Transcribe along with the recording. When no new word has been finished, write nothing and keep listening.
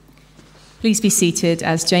Please be seated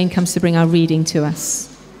as Jane comes to bring our reading to us.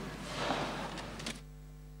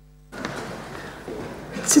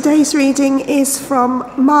 Today's reading is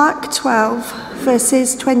from Mark 12,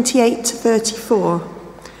 verses 28 to 34,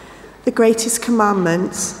 the greatest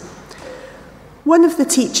commandments. One of the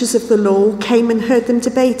teachers of the law came and heard them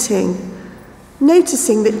debating.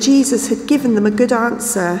 Noticing that Jesus had given them a good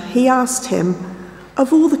answer, he asked him,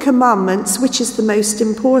 "Of all the commandments, which is the most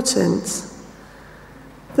important?"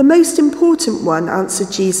 "The most important one," answered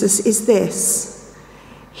Jesus, "is this: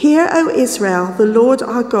 Hear, O Israel, the Lord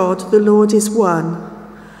our God, the Lord is one.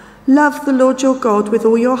 Love the Lord your God with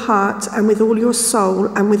all your heart and with all your soul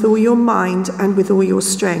and with all your mind and with all your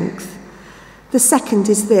strength. The second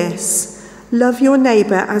is this: love your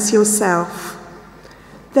neighbour as yourself.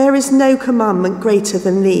 There is no commandment greater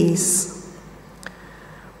than these."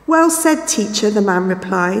 "Well said, teacher," the man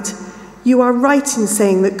replied. "You are right in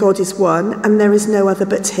saying that God is one and there is no other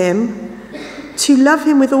but him. To love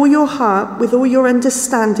him with all your heart, with all your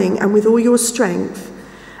understanding and with all your strength,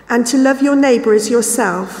 and to love your neighbour as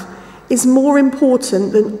yourself is more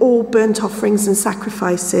important than all burnt offerings and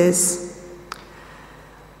sacrifices."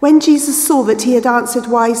 When Jesus saw that he had answered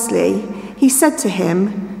wisely, he said to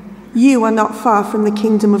him, "You are not far from the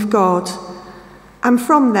kingdom of God." And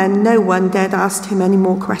from then no one dared ask him any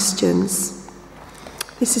more questions.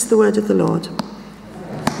 This is the word of the Lord.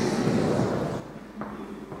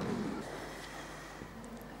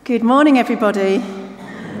 Good morning, everybody,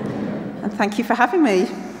 and thank you for having me.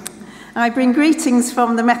 I bring greetings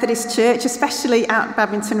from the Methodist Church, especially at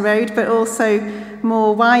Badminton Road, but also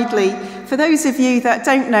more widely. For those of you that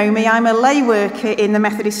don't know me, I'm a lay worker in the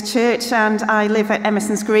Methodist Church and I live at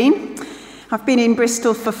Emerson's Green. I've been in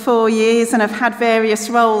Bristol for 4 years and I've had various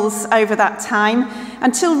roles over that time.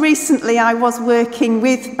 Until recently, I was working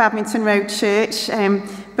with Badminton Road Church,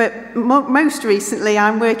 but most recently,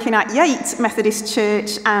 I'm working at Yate Methodist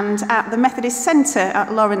Church and at the Methodist Centre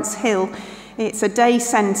at Lawrence Hill. It's a day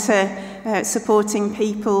centre supporting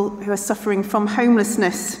people who are suffering from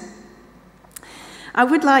homelessness. I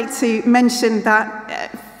would like to mention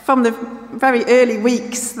that from the very early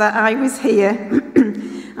weeks that I was here,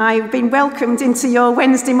 I've been welcomed into your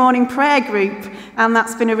Wednesday morning prayer group, and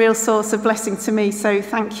that's been a real source of blessing to me. So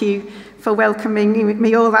thank you for welcoming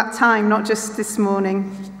me all that time, not just this morning.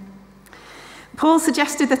 Paul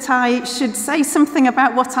suggested that I should say something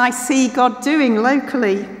about what I see God doing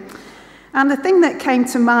locally. And the thing that came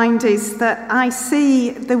to mind is that I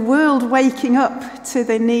see the world waking up to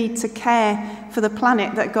the need to care for the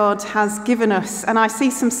planet that God has given us. And I see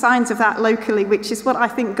some signs of that locally, which is what I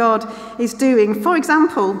think God is doing. For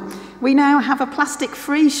example, we now have a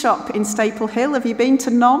plastic-free shop in Staple Hill. Have you been to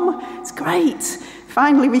Nom? It's great.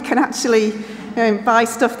 Finally, we can actually buy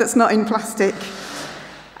stuff that's not in plastic.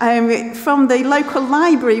 From the local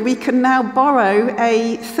library, we can now borrow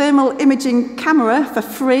a thermal imaging camera for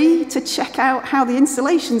free to check out how the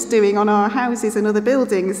insulation's doing on our houses and other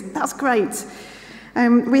buildings. That's great.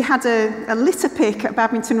 We had a litter pick at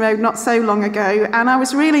Badminton Road not so long ago, and I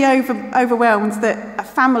was really overwhelmed that a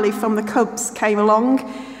family from the Cubs came along,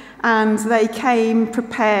 and they came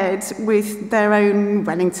prepared with their own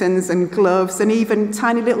Wellingtons and gloves and even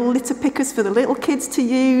tiny little litter pickers for the little kids to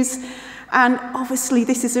use. And obviously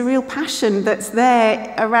this is a real passion that's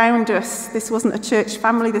there around us. This wasn't a church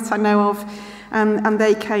family that I know of, and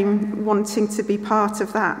they came wanting to be part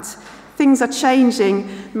of that. Things are changing.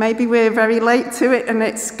 Maybe we're very late to it and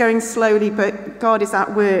it's going slowly, but God is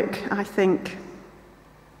at work, I think.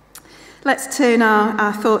 Let's turn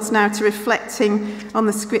our thoughts now to reflecting on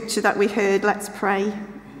the scripture that we heard. Let's pray.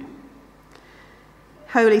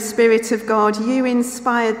 Holy Spirit of God, you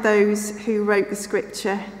inspired those who wrote the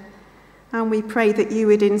scripture. And we pray that you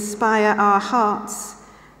would inspire our hearts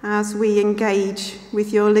as we engage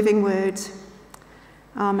with your living word.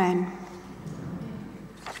 Amen.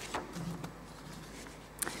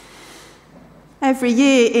 Every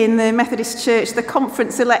year in the Methodist Church, the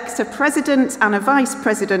conference elects a president and a vice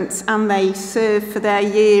president, and they serve for their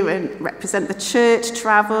year and represent the church,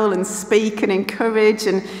 travel and speak and encourage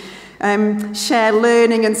and share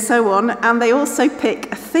learning and so on. And they also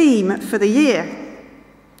pick a theme for the year.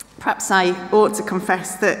 Perhaps I ought to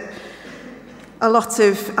confess that a lot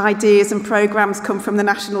of ideas and programmes come from the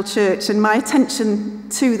National Church, and my attention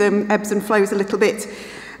to them ebbs and flows a little bit.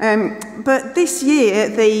 But this year,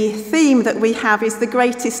 the theme that we have is the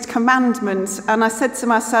greatest commandment. And I said to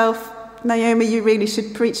myself, Naomi, you really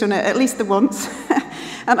should preach on it at least the once.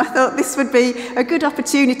 And I thought this would be a good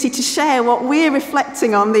opportunity to share what we're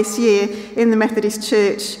reflecting on this year in the Methodist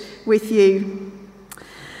Church with you.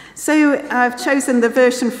 So I've chosen the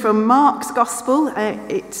version from Mark's Gospel.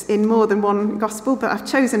 It's in more than one Gospel, but I've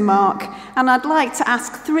chosen Mark. And I'd like to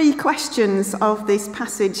ask 3 questions of this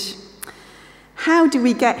passage. How do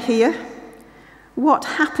we get here? What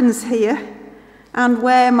happens here? And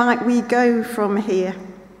where might we go from here?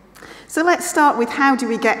 So let's start with how do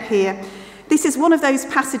we get here? This is one of those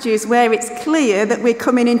passages where it's clear that we're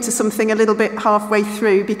coming into something a little bit halfway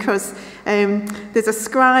through, because there's a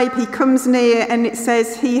scribe, he comes near and it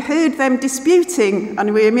says he heard them disputing,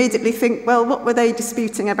 and we immediately think, well, what were they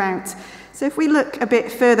disputing about? So if we look a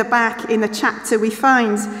bit further back in the chapter, we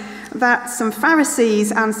find that some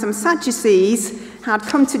Pharisees and some Sadducees had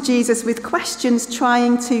come to Jesus with questions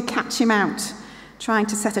trying to catch him out, trying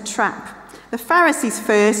to set a trap. The Pharisees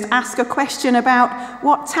first ask a question about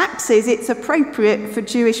what taxes it's appropriate for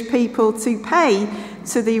Jewish people to pay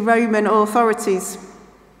to the Roman authorities.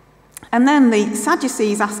 And then the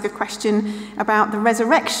Sadducees ask a question about the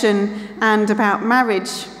resurrection and about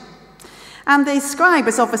marriage. And the scribe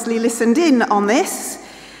has obviously listened in on this,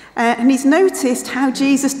 and he's noticed how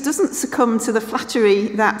Jesus doesn't succumb to the flattery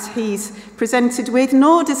that he's presented with,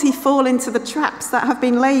 nor does he fall into the traps that have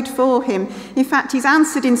been laid for him. In fact, he's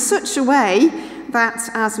answered in such a way that,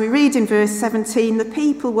 as we read in verse 17, the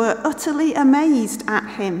people were utterly amazed at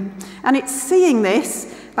him. And it's seeing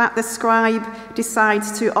this that the scribe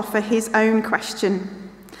decides to offer his own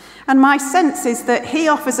question. And my sense is that he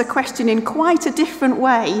offers a question in quite a different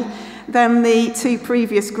way than the 2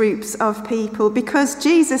 previous groups of people, because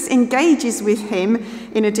Jesus engages with him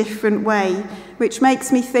in a different way, which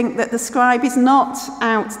makes me think that the scribe is not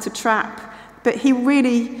out to trap, but he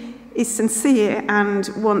really is sincere and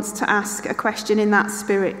wants to ask a question in that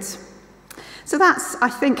spirit. So that's, I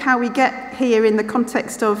think, how we get here in the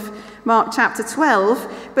context of Mark chapter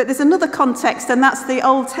 12, but there's another context, and that's the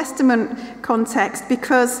Old Testament context,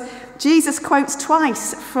 because Jesus quotes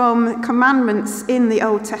twice from commandments in the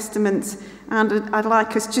Old Testament, and I'd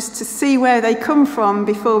like us just to see where they come from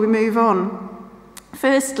before we move on.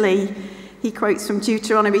 Firstly, he quotes from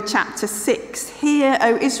Deuteronomy chapter 6. "Hear,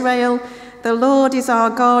 O Israel, the Lord is our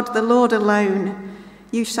God, the Lord alone.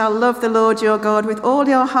 You shall love the Lord your God with all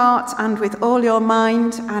your heart and with all your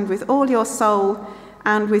mind and with all your soul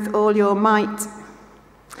and with all your might."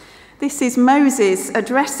 This is Moses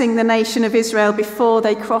addressing the nation of Israel before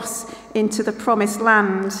they cross into the promised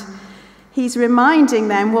land. He's reminding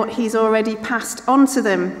them what he's already passed on to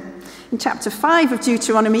them. In chapter 5 of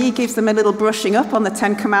Deuteronomy, he gives them a little brushing up on the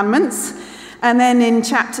 10 Commandments. And then in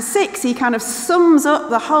chapter 6, he kind of sums up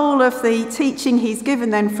the whole of the teaching he's given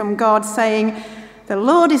them from God, saying, "The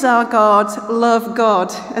Lord is our God, love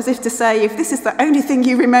God." As if to say, if this is the only thing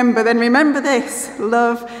you remember, then remember this,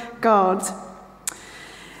 love God.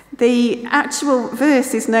 The actual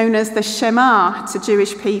verse is known as the Shema to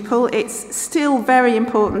Jewish people. It's still very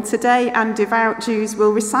important today, and devout Jews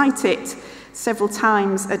will recite it several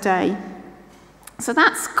times a day. So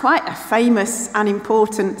that's quite a famous and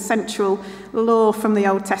important central law from the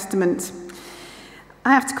Old Testament.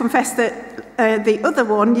 I have to confess that the other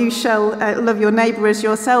one, "You shall love your neighbour as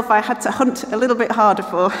yourself," I had to hunt a little bit harder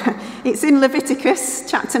for. It's in Leviticus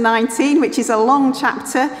chapter 19, which is a long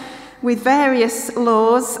chapter with various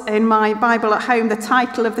laws. In my Bible at home, the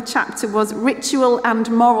title of the chapter was Ritual and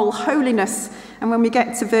Moral Holiness. And when we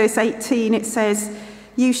get to verse 18, it says,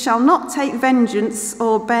 "You shall not take vengeance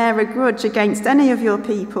or bear a grudge against any of your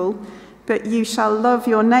people, but you shall love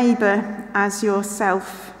your neighbour as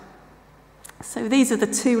yourself." So these are the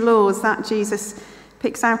 2 laws that Jesus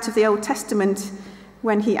picks out of the Old Testament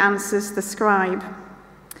when he answers the scribe.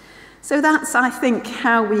 So that's, I think,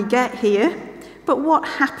 how we get here. But what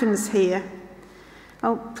happens here?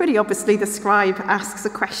 Well, pretty obviously the scribe asks a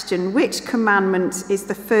question: which commandment is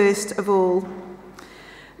the first of all?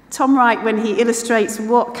 Tom Wright, when he illustrates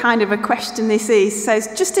what kind of a question this is, says,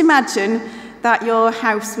 just imagine that your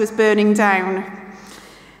house was burning down.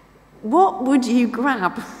 What would you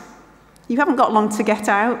grab? You haven't got long to get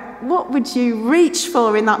out. What would you reach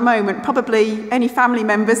for in that moment? Probably any family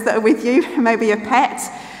members that are with you, maybe a pet,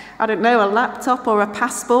 I don't know, a laptop or a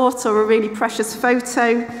passport or a really precious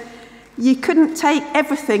photo. You couldn't take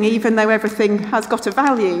everything, even though everything has got a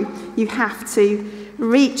value. You have to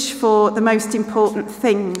reach for the most important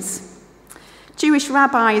things. Jewish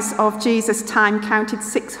rabbis of Jesus' time counted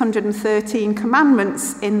 613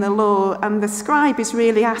 commandments in the law, and the scribe is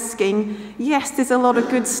really asking, yes, there's a lot of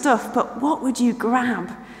good stuff, but what would you grab?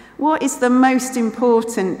 What is the most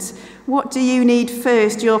important? What do you need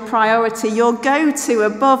first, your priority, your go-to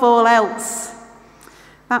above all else?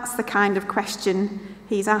 That's the kind of question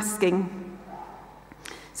he's asking.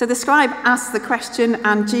 So the scribe asks the question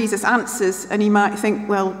and Jesus answers, and you might think,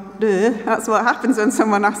 well, duh, that's what happens when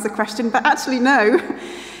someone asks a question. But actually, no.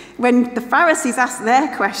 When the Pharisees ask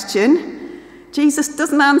their question, Jesus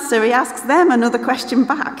doesn't answer, he asks them another question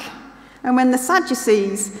back. And when the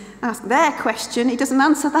Sadducees ask their question, he doesn't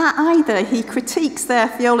answer that either. He critiques their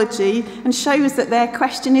theology and shows that their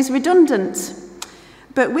question is redundant.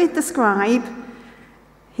 But with the scribe,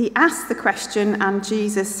 he asks the question and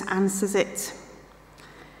Jesus answers it.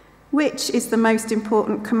 Which is the most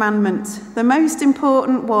important commandment? The most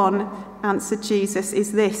important one, answered Jesus,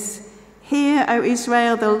 is this. Hear, O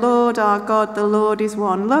Israel, the Lord our God, the Lord is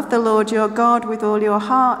one. Love the Lord your God with all your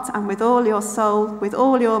heart and with all your soul, with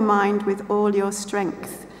all your mind, with all your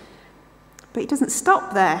strength. But he doesn't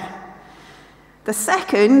stop there. The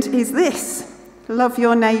second is this. Love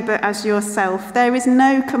your neighbour as yourself. There is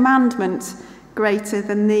no commandment greater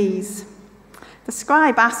than these. The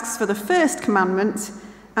scribe asks for the first commandment,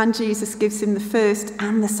 and Jesus gives him the first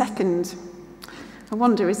and the second. I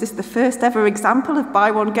wonder, is this the first ever example of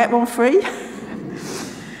buy one, get one free?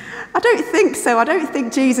 I don't think so. I don't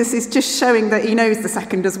think Jesus is just showing that he knows the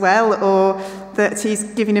second as well, or that he's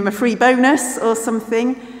giving him a free bonus or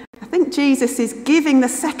something. I think Jesus is giving the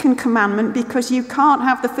second commandment because you can't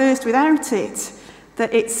have the first without it.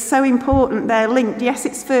 That it's so important, they're linked. Yes,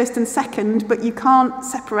 it's first and second, but you can't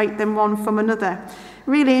separate them one from another.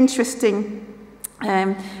 Really interesting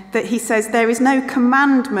that he says there is no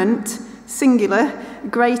commandment, singular,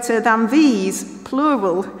 greater than these,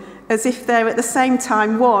 plural, as if they're at the same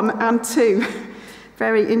time one and two.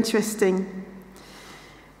 Very interesting.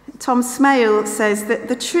 Tom Smale says that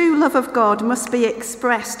the true love of God must be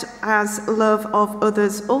expressed as love of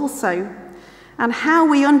others also. And how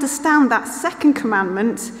we understand that second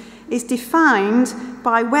commandment is defined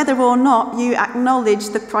by whether or not you acknowledge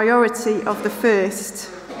the priority of the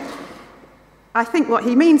first. I think what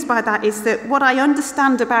he means by that is that what I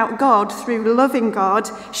understand about God through loving God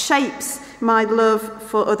shapes my love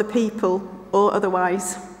for other people or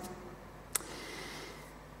otherwise.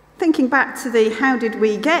 Thinking back to the how did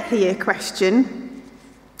we get here question,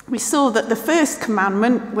 we saw that the first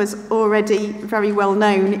commandment was already very well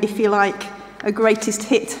known, if you like, a greatest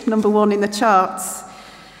hit, number one in the charts.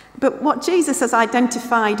 But what Jesus has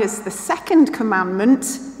identified as the second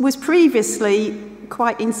commandment was previously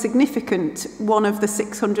quite insignificant, one of the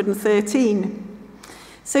 613.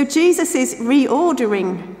 So Jesus is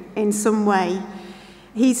reordering in some way.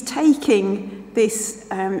 He's taking this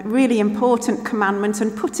really important commandment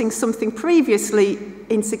and putting something previously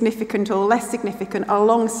insignificant or less significant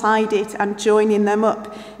alongside it and joining them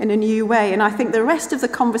up in a new way. And I think the rest of the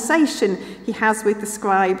conversation he has with the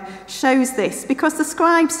scribe shows this, because the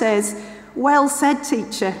scribe says, "Well said,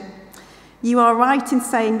 teacher. You are right in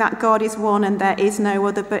saying that God is one and there is no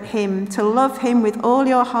other but him. To love him with all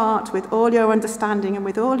your heart, with all your understanding and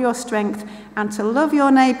with all your strength, and to love your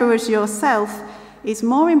neighbour as yourself is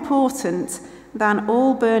more important than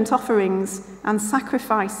all burnt offerings and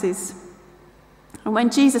sacrifices." And when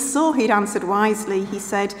Jesus saw he'd answered wisely, he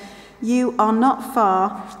said, "You are not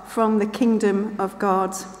far from the kingdom of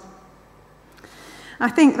God." I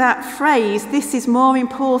think that phrase, "this is more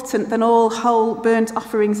important than all whole burnt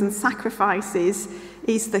offerings and sacrifices,"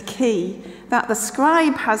 is the key. That the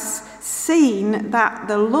scribe has seen that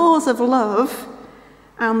the laws of love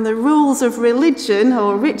and the rules of religion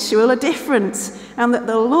or ritual are different, and that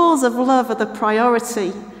the laws of love are the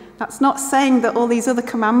priority. That's not saying that all these other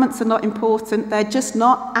commandments are not important, they're just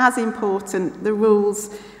not as important, the rules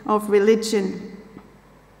of religion.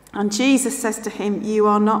 And Jesus says to him, "You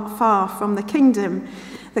are not far from the kingdom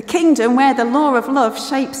where the law of love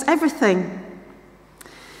shapes everything."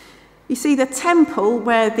 You see, the temple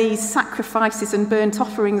where these sacrifices and burnt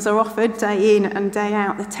offerings are offered day in and day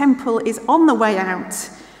out, the temple is on the way out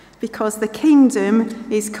because the kingdom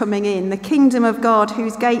is coming in. The kingdom of God,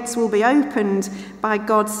 whose gates will be opened by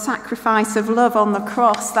God's sacrifice of love on the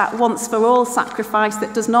cross, that once for all sacrifice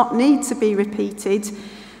that does not need to be repeated,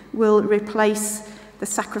 will replace the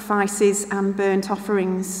sacrifices and burnt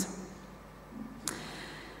offerings.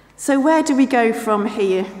 So where do we go from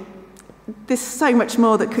here? There's so much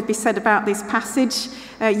more that could be said about this passage.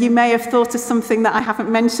 You may have thought of something that I haven't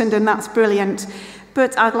mentioned, and that's brilliant.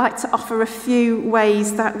 But I'd like to offer a few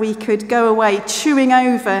ways that we could go away chewing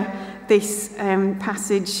over this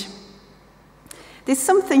passage. There's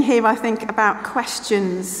something here, I think, about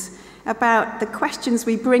questions, about the questions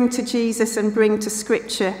we bring to Jesus and bring to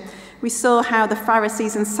Scripture. We saw how the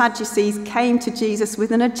Pharisees and Sadducees came to Jesus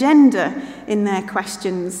with an agenda in their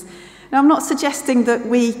questions. Now, I'm not suggesting that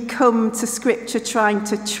we come to Scripture trying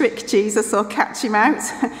to trick Jesus or catch him out,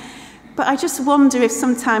 But I just wonder if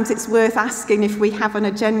sometimes it's worth asking if we have an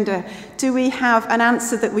agenda. Do we have an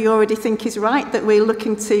answer that we already think is right, that we're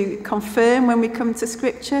looking to confirm when we come to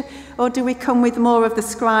Scripture? Or do we come with more of the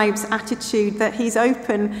scribe's attitude that he's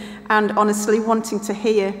open and honestly wanting to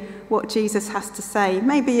hear what Jesus has to say?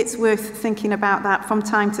 Maybe it's worth thinking about that from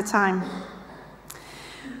time to time.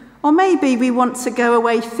 Or maybe we want to go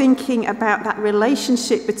away thinking about that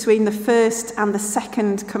relationship between the first and the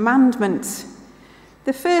second commandment.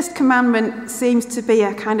 The first commandment seems to be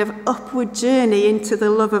a kind of upward journey into the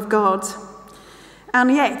love of God. And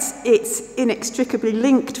yet it's inextricably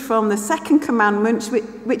linked from the second commandment,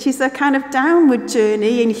 which is a kind of downward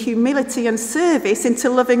journey in humility and service into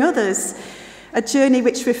loving others. A journey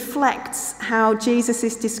which reflects how Jesus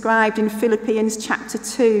is described in Philippians chapter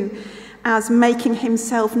 2 as making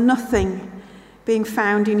himself nothing, being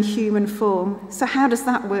found in human form. So how does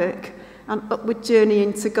that work? An upward journey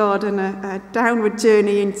into God and a downward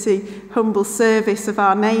journey into humble service of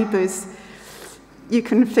our neighbours. You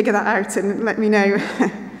can figure that out and let me know.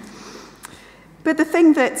 But the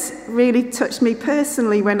thing that really touched me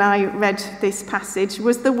personally when I read this passage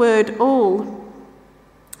was the word all,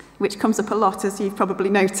 which comes up a lot, as you've probably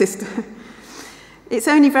noticed. It's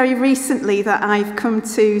only very recently that I've come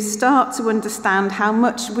to start to understand how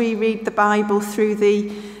much we read the Bible through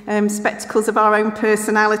the spectacles of our own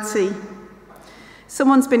personality.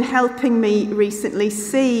 Someone's been helping me recently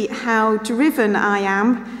see how driven I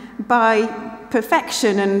am by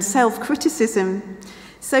perfection and self-criticism.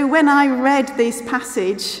 So when I read this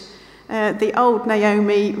passage, the old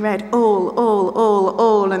Naomi read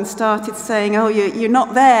all, and started saying, oh, you're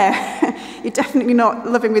not there. You're definitely not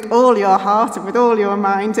loving with all your heart and with all your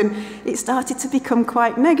mind. And it started to become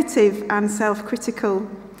quite negative and self-critical.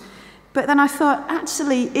 But then I thought,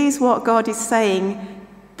 actually, is what God is saying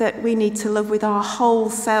that we need to love with our whole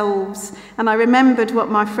selves. And I remembered what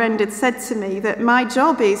my friend had said to me, that my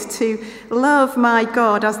job is to love my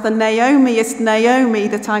God as the Naomiest Naomi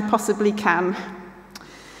that I possibly can.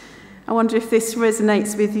 I wonder if this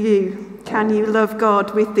resonates with you. Can you love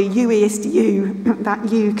God with the youiest you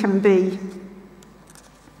that you can be?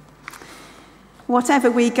 Whatever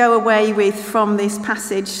we go away with from this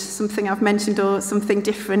passage, something I've mentioned or something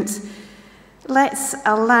different, let's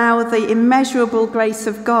allow the immeasurable grace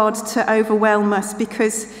of God to overwhelm us,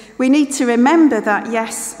 because we need to remember that,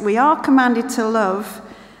 yes, we are commanded to love,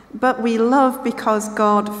 but we love because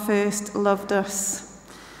God first loved us.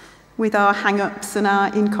 With our hang-ups and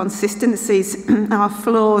our inconsistencies, our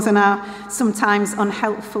flaws and our sometimes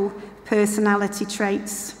unhelpful personality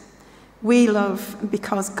traits. We love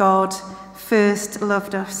because God first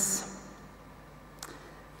loved us.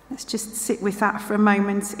 Let's just sit with that for a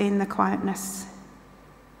moment in the quietness.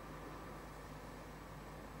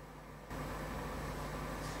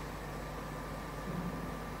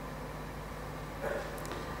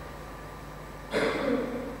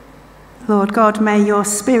 Lord God, may your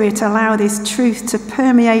Spirit allow this truth to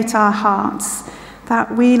permeate our hearts,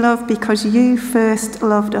 that we love because you first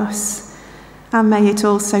loved us, and may it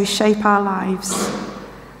also shape our lives.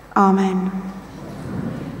 Amen.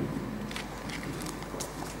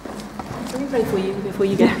 Can we pray for you before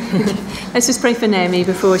you go? Let's just pray for Naomi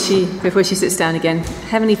before she sits down again.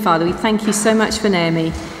 Heavenly Father, we thank you so much for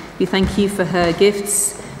Naomi. We thank you for her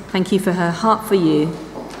gifts. Thank you for her heart for you.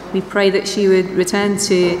 We pray that she would return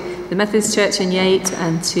to the Methodist Church in Yate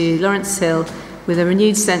and to Lawrence Hill with a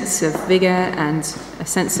renewed sense of vigour and a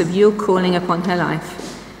sense of your calling upon her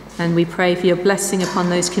life. And we pray for your blessing upon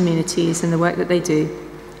those communities and the work that they do.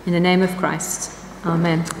 In the name of Christ.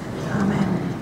 Amen.